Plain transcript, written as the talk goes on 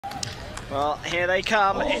Well, here they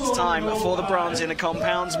come. It's time for the bronze in the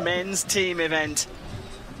compounds men's team event.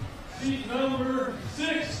 Seat number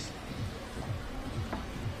 6.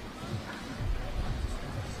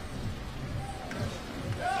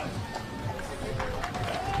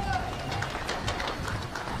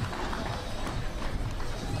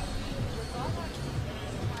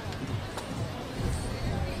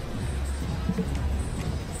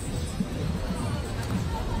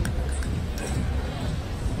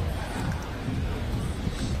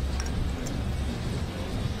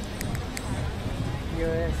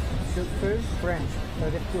 US shoot first, French,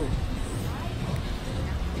 32.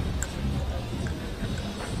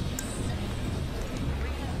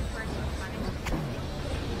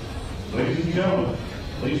 Ladies and gentlemen,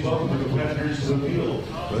 please welcome the competitors to the field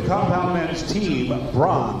For the compound men's team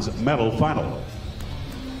bronze medal final.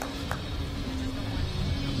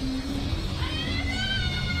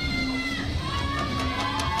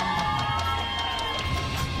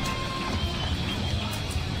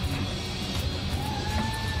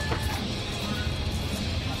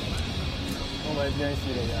 On va être bien ici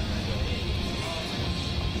les gars.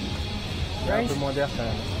 Il y a un peu moins d'air quand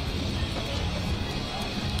même.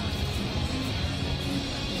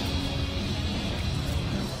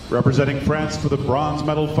 Representing France for the bronze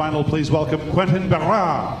medal final, please welcome Quentin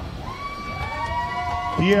Barra,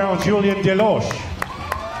 Pierre-Julien Deloche,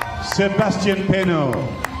 Sébastien Penaud.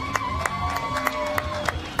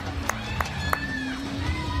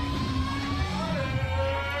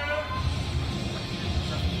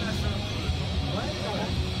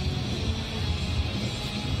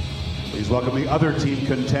 Please welcome the other team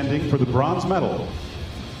contending for the bronze medal,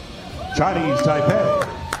 Chinese Taipei.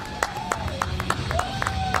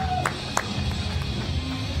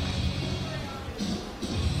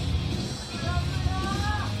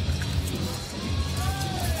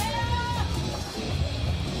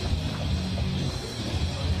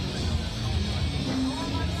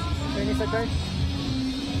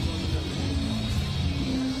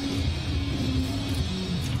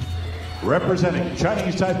 Representing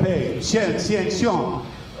Chinese Taipei, Chen Xianxiong,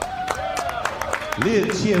 Lin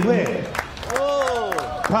Qianwei,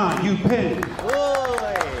 Pan Yuping.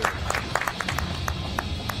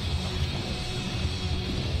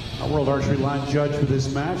 Our World Archery line judge for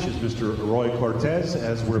this match is Mr. Roy Cortez,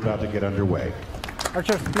 as we're about to get underway.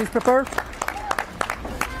 Archers, please prepare.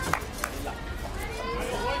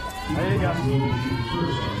 Allez les gars.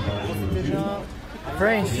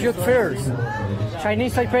 French, shoot first.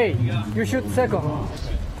 Chinese Taipei, you shoot second.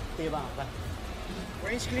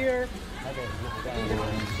 Range clear.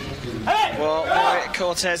 Well, Roy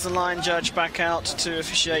Cortez, the line judge, back out to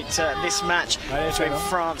officiate this match between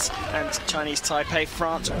France and Chinese Taipei.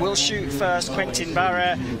 France will shoot first. Quentin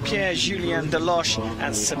Barra, Pierre-Julien Deloche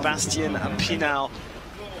and Sébastien Penaud.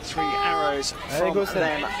 3 arrows from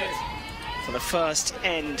them for the first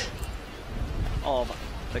end of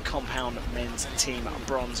the compound men's team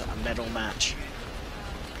bronze medal match.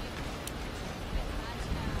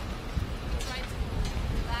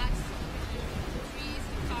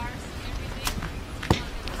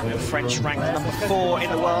 The French ranked number 4 in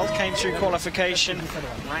the world, came through qualification,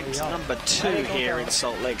 ranked number 2 here in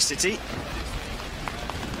Salt Lake City.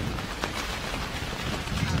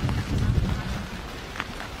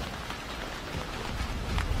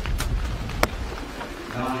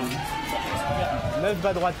 Neuf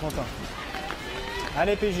bas droite, Quentin.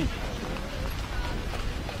 Allez, PJ.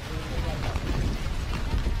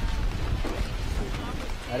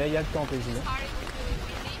 Allez, il y a le temps, PJ.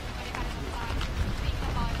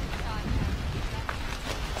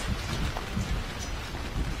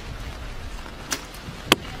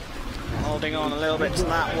 Holding on a little bit to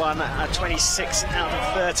that one, 26 out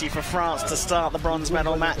of 30 for France to start the bronze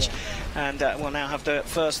medal match. And we'll now have the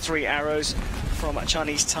first 3 arrows from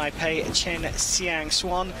Chinese Taipei, Chen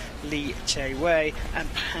Xiangshuan, Li Qianwei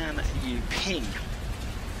and Pan Yuping.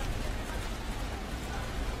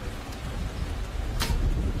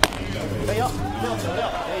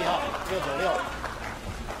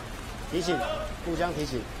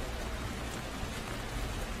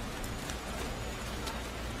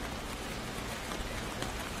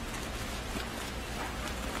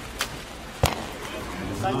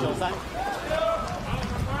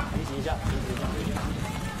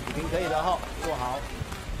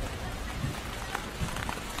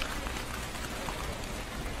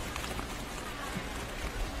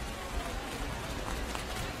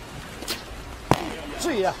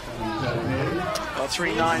 Well,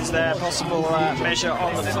 3 9s there, possible measure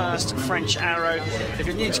on the first French arrow. If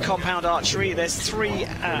you're new to compound archery, there's 3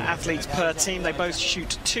 athletes per team. They both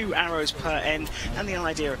shoot 2 arrows per end, and the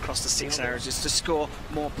idea across the 6 arrows is to score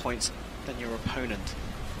more points than your opponent.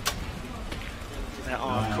 There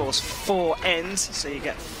are, of course, 4 ends, so you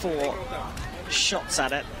get 4 shots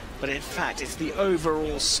at it. But in fact, it's the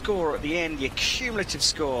overall score at the end, the cumulative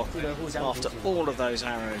score after all of those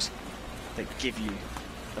arrows that give you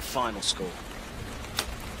the final score.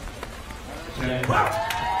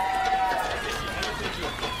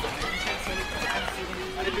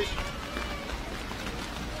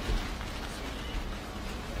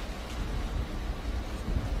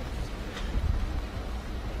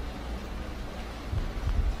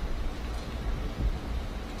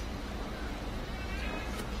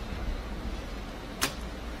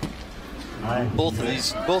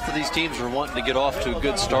 Both of these teams are wanting to get off to a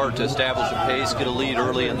good start to establish a pace, get a lead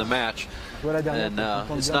early in the match. And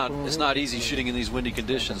it's not easy shooting in these windy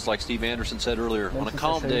conditions, like Steve Anderson said earlier. On a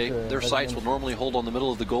calm day, their sights will normally hold on the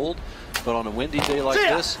middle of the gold, but on a windy day like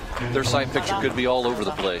this, their sight picture could be all over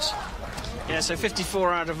the place. Yeah, so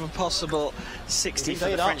 54 out of a possible 60 for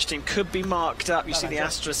the French team could be marked up. You see the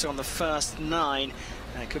asterisk on the first 9.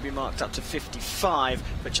 It could be marked up to 55,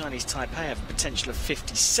 but Chinese Taipei have a potential of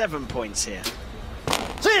 57 points here.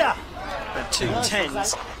 And 2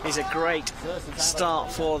 10s is a great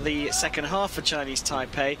start for the second half for Chinese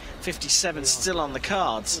Taipei. 57 still on the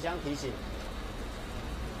cards.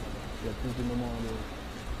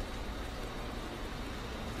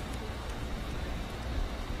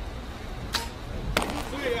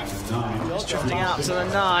 Just drifting out to the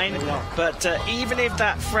 9, but even if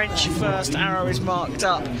that French first arrow is marked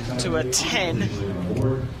up to a 10,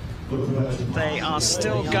 they are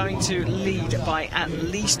still going to lead by at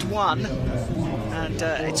least 1. And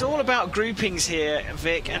it's all about groupings here,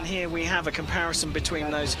 Vic, and here we have a comparison between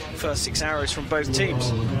those first 6 arrows from both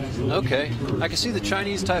teams. Okay, I can see the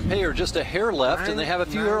Chinese Taipei are just a hair left, and they have a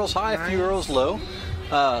few arrows high, a few arrows low.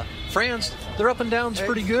 France, their up and downs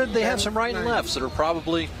pretty good. They have some right and lefts that are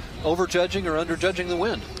probably over-judging or under-judging the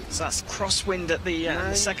wind. So that's crosswind at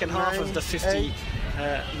the second half of the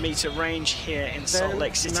 50-meter range here in Salt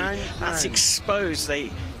Lake City. That's exposed.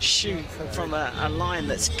 They shoot from a line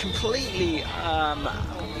that's completely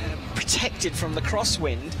protected from the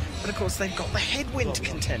crosswind, but of course they've got the headwind to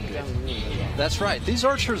contend with. That's right. These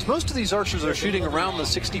archers, most of these archers are shooting around the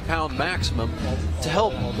 60-pound maximum to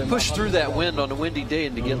help push through that wind on a windy day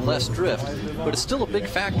and to get less drift. But it's still a big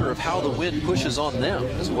factor of how the wind pushes on them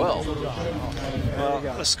as well. Well,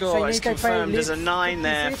 the score is confirmed as a 9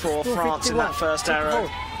 there for France in that first arrow.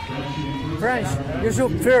 France, you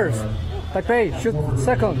shoot first. Taipei, shoot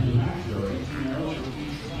second.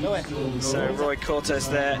 So Roy Cortez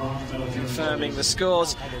there confirming the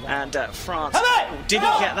scores, and France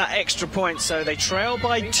didn't get that extra point, so they trail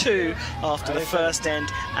by 2 after the first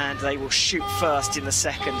end, and they will shoot first in the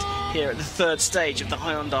second here at the 3rd stage of the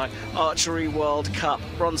Hyundai Archery World Cup.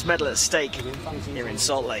 Bronze medal at stake here in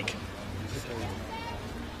Salt Lake.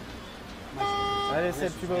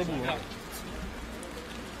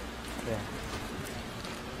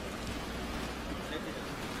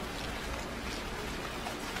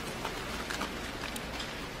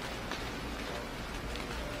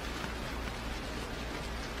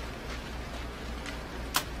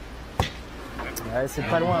 Ouais, c'est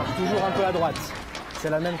pas loin, toujours un peu à droite. C'est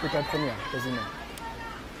la même que ta première, quasiment.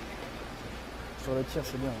 Sur le tir,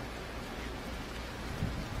 c'est bien.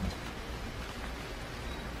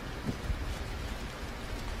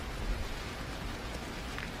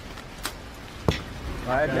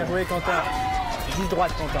 Ouais, bien joué, Quentin. 10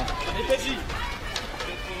 droite, Quentin.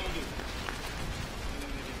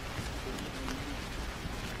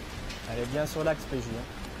 Elle est bien sur l'axe, PJ.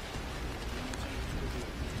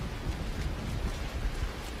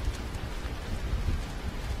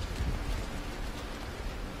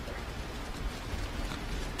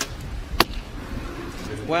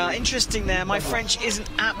 Well, interesting there. My French isn't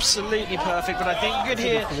absolutely perfect, but I think you could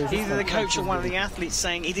hear either the coach or one of the athletes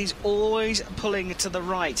saying it is always pulling to the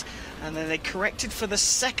right. And then they corrected for the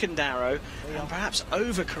second arrow and perhaps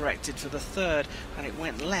over-corrected for the third, and it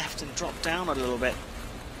went left and dropped down a little bit.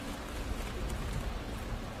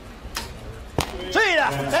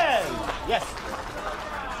 Yes.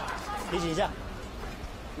 提醒一下，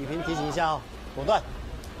雨萍提醒一下哦，果断。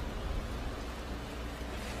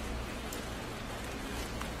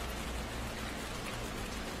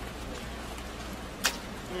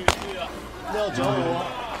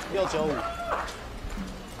695，695。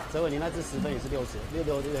泽伟，你那支10分也是60，66也是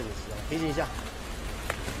60，提醒一下。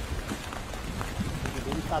雨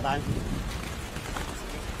萍大胆。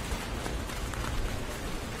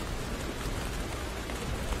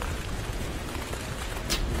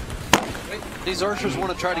These archers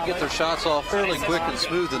want to try to get their shots off fairly quick and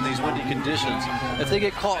smooth in these windy conditions. If they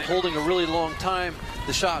get caught holding a really long time,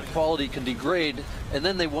 the shot quality can degrade, and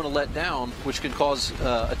then they want to let down, which can cause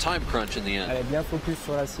a time crunch in the end. Allez, bien focus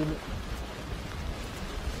sur la cible.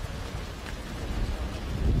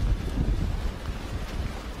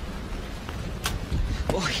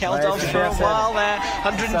 Oh, he held on for a while there.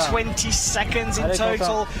 120 seconds in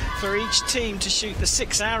total for each team to shoot the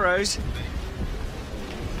 6 arrows.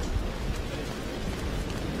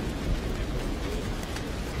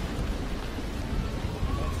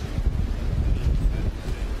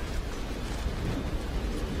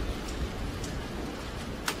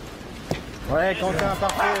 Ouais, Quentin,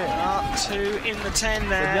 parfait. 2 in the 10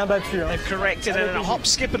 there. Bien battu, hein. They've corrected it, and a hop,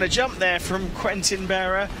 skip and a jump there from Quentin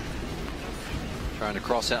Barra. Trying to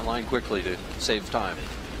cross that line quickly to save time.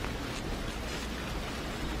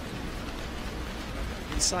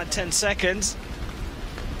 Inside 10 seconds.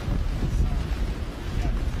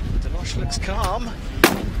 Deloche looks calm.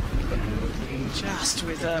 Just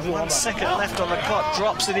with 1 second left on the clock,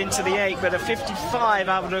 drops it into the 8, but a 55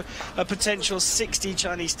 out of a potential 60.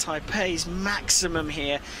 Chinese Taipei's maximum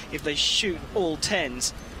here, if they shoot all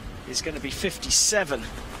 10s, is going to be 57.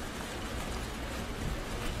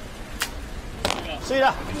 对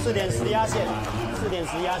了，4.10压线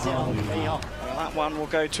，4.10压线哦，可以哦。Well, that one will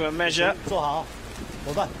go to a measure. 做好，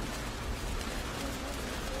果断。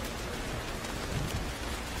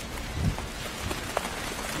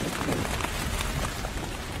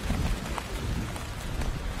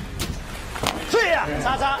对呀，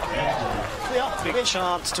叉，对哦。Big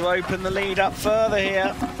chance to open the lead up further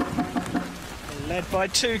here. Led by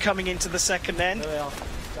 2 coming into the second end. 对哦，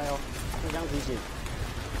加油，互相提醒。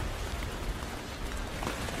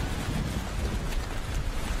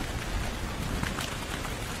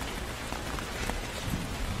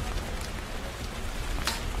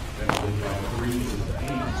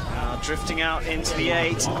 Drifting out into the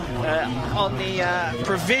 8 on the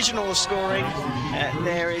provisional scoring.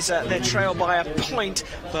 They're trailed by a point,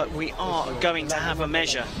 but we are going to have a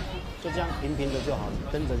measure. 就这样平平的就好，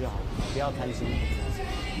跟着就好，不要贪心。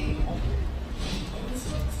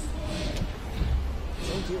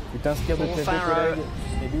Farrow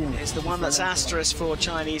is the one that's asterisk for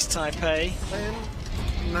Chinese Taipei. 10,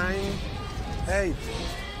 9, 8.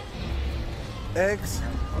 X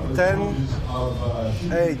 10,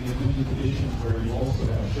 8.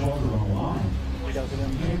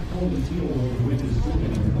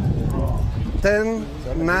 10,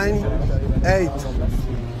 9, 8.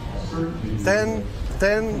 10,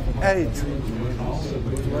 10, 8.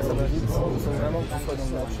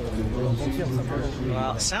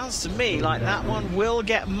 Well, it sounds to me like that one will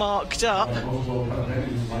get marked up.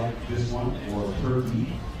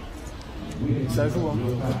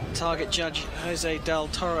 Target judge Jose Del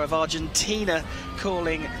Toro of Argentina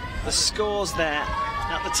calling the scores there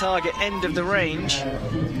at the target end of the range.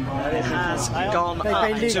 It has gone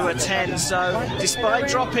up to a 10, so despite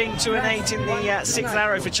dropping to an 8 in the 6th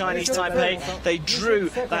arrow for Chinese Taipei, they drew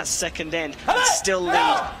that second end and still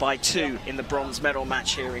lead by 2 in the bronze medal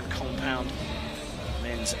match here in compound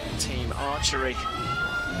men's team archery.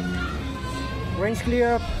 Range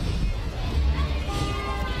clear.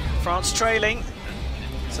 France trailing,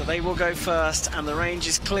 so they will go first, and the range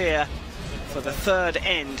is clear for the 3rd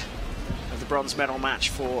end of the bronze medal match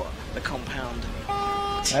for the compound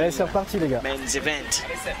Allez, c'est reparti, les gars. men's event.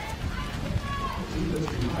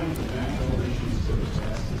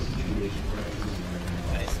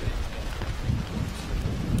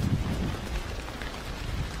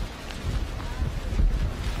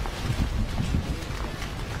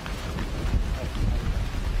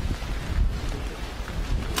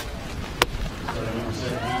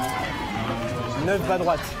 Neuf à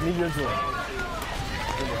droite, milieu de zone.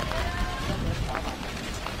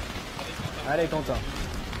 Allez, Quentin.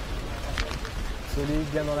 Solide,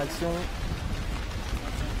 bien dans l'action.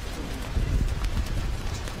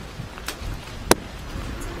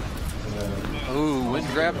 Ooh, wind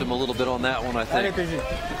grabbed him a little bit on that one, I Allez, think. PJ.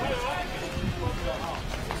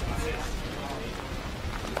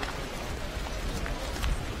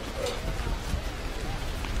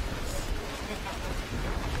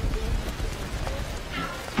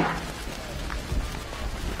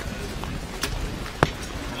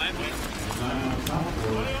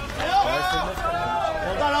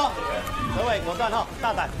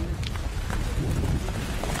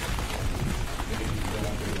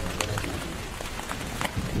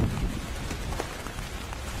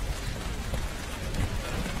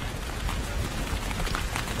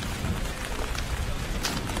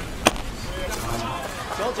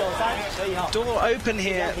 Door open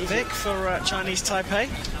here, Vic, for Chinese Taipei.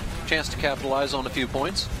 chance to capitalize on a few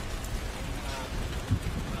points.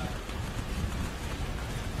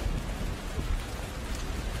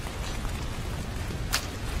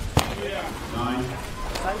 Nine.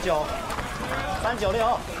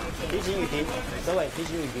 39，396，提醒雨停，泽伟提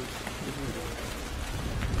醒雨停，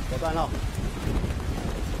有断喽。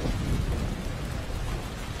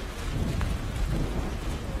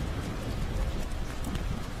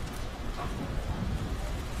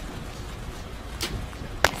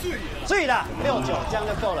对的，69，这样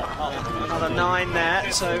就够了。Another 9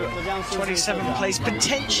 there, so 27 place,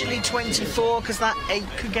 potentially 24, because that 8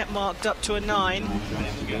 could get marked up to a 9.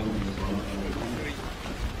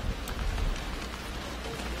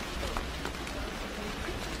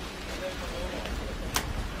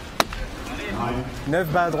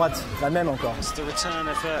 Neuf bas à droite, la même encore. It's the return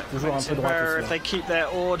of Toujours un peu droite Barra aussi, if they keep their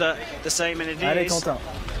order the same, and it Allez, is Quentin.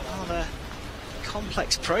 rather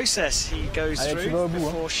complex process he goes Allez, tu through vas au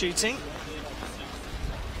bout, before shooting.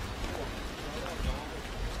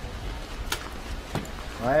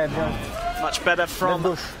 Ouais, bien. Much better from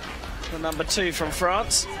Lève the number 2 from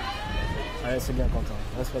France. Allez, c'est bien, Quentin.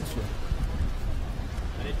 Reste là-dessus.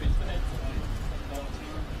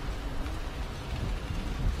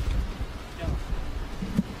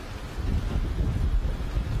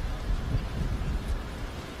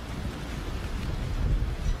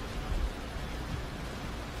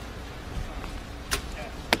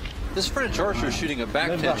 This French archer is shooting a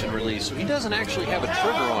back tension release, so he doesn't actually have a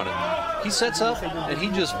trigger on it. He sets up and he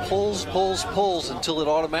just pulls until it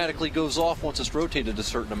automatically goes off once it's rotated a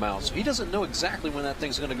certain amount. So he doesn't know exactly when that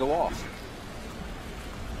thing's going to go off.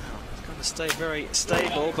 It's going to stay very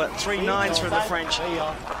stable, but 3 9s for the French.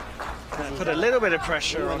 Put a little bit of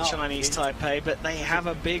pressure on Chinese Taipei, but they have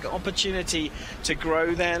a big opportunity to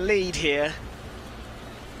grow their lead here.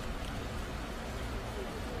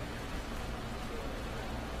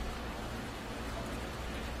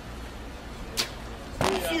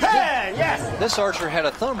 This archer had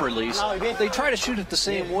a thumb release. They try to shoot it the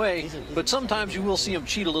same way, but sometimes you will see them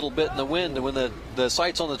cheat a little bit in the wind, and when the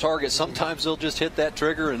sight's on the target, sometimes they'll just hit that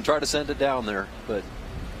trigger and try to send it down there, but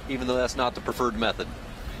even though that's not the preferred method.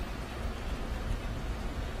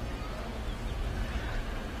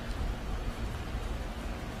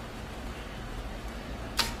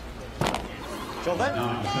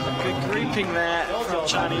 Good grouping there from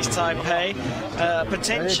Chinese Taipei.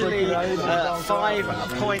 Potentially a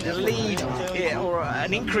 5-point lead, or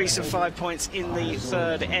an increase of 5 points in the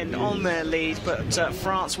third end on their lead, but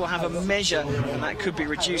France will have a measure, and that could be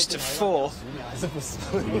reduced to 4.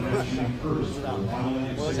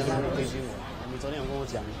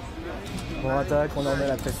 On attaque, on en met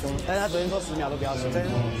la pression. 但是他昨天说10秒都不要输，10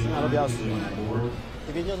秒都不要输。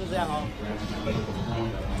这边就是这样哦。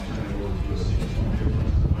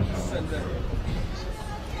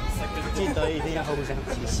记得一定要互相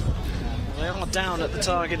提醒。 They are down at the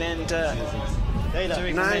target end,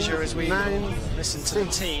 doing the measure as we listen to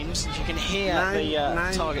the teams. If you can hear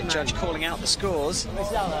the target judge calling out the scores. 会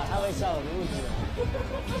笑的，他会笑的，没问题的。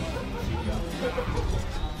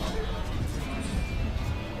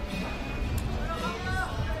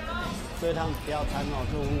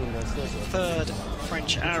 Third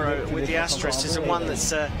French arrow with the asterisk is the one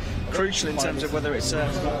that's crucial in terms of whether it's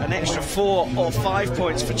an extra 4 or 5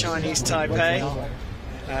 points for Chinese Taipei.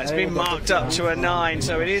 It's been marked up to a 9,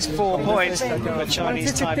 so it is 4 points, but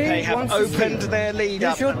Chinese Taipei have opened their lead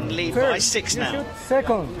up and lead by 6 now.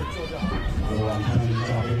 Second.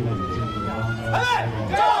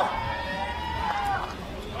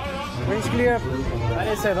 Range clear.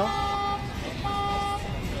 Allez, c'est bon.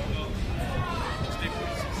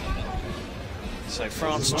 So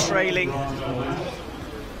France trailing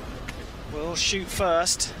will shoot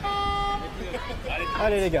first.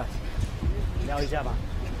 Allez les gars.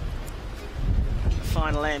 The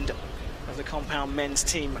final end of the compound men's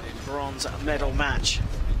team bronze medal match.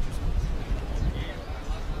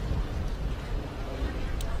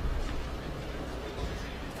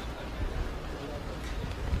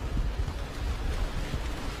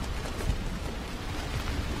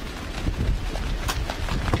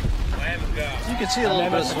 You could see a little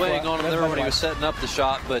bit of swaying on him there when he was setting up the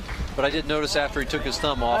shot, but I did notice after he took his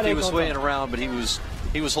thumb off, he was swaying around, but he was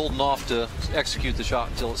holding off to execute the shot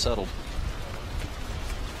until it settled.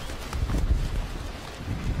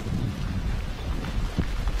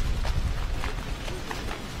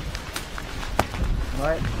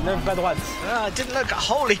 It didn't look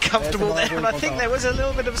wholly comfortable there, and I think there was a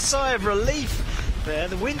little bit of a sigh of relief there.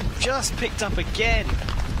 The wind just picked up again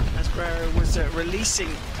as Barra was releasing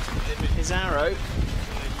his arrow.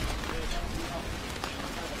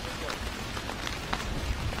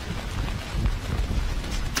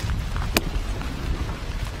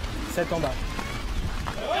 7 en bas.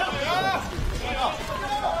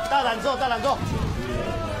 大胆做，大胆做。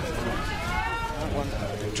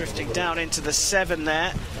 Drifting down into the 7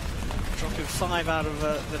 there, dropping 5 out of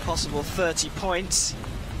the possible 30 points.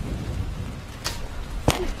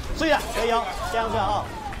 注意啊，可以哦，这样就好。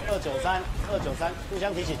293，互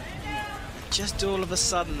相提醒。 Just all of a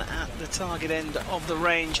sudden at the target end of the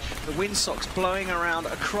range, the windsocks blowing around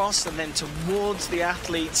across and then towards the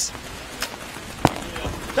athletes.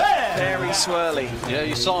 Very swirly. Yeah,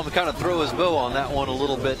 you saw him kind of throw his bow on that one a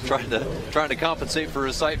little bit, trying to compensate for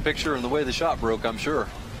his sight picture and the way the shot broke, I'm sure.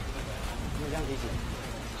 互相提醒。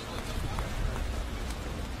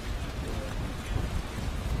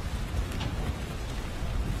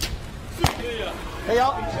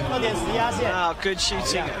 Wow, good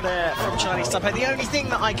shooting there from Chinese Taipei. The only thing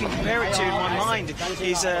that I can compare it to in my mind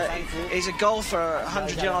is a golfer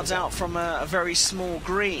 100 yards out from a very small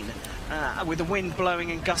green, with the wind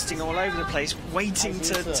blowing and gusting all over the place, waiting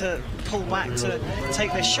to pull back to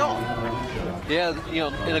take their shot. Yeah, you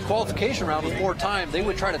know, in a qualification round with more time, they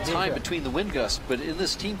would try to time between the wind gusts, but in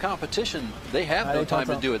this team competition, they have no time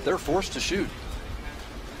to do it. They're forced to shoot.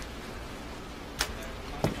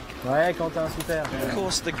 Ouais, Quentin, super. Of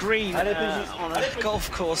course, the green on a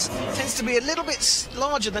golf course tends to be a little bit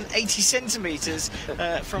larger than 80 centimetres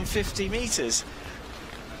from 50 metres.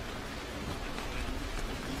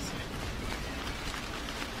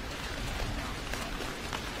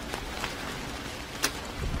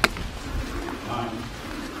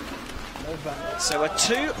 So a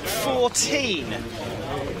 2:14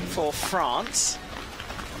 for France.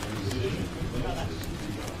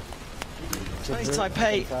 Chinese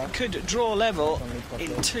Taipei could draw level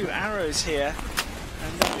in 2 arrows here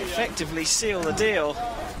and effectively seal the deal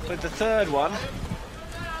with the third one.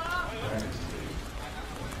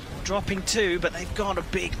 Dropping 2, but they've got a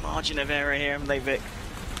big margin of error here, haven't they, Vic?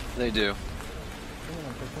 They do.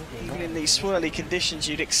 Even in these swirly conditions,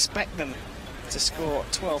 you'd expect them to score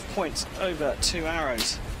 12 points over 2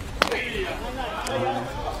 arrows.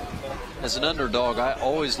 As an underdog, I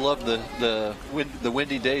always love the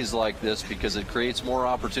windy days like this because it creates more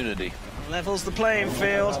opportunity. Levels the playing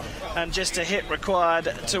field, and just a hit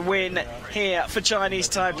required to win here for Chinese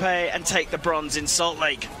Taipei and take the bronze in Salt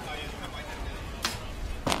Lake.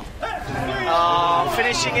 Oh,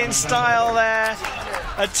 finishing in style there.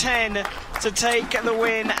 A 10 to take the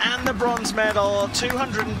win and the bronze medal.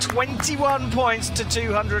 221 points to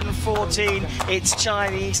 214. It's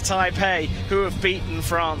Chinese Taipei who have beaten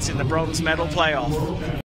France in the bronze medal playoff.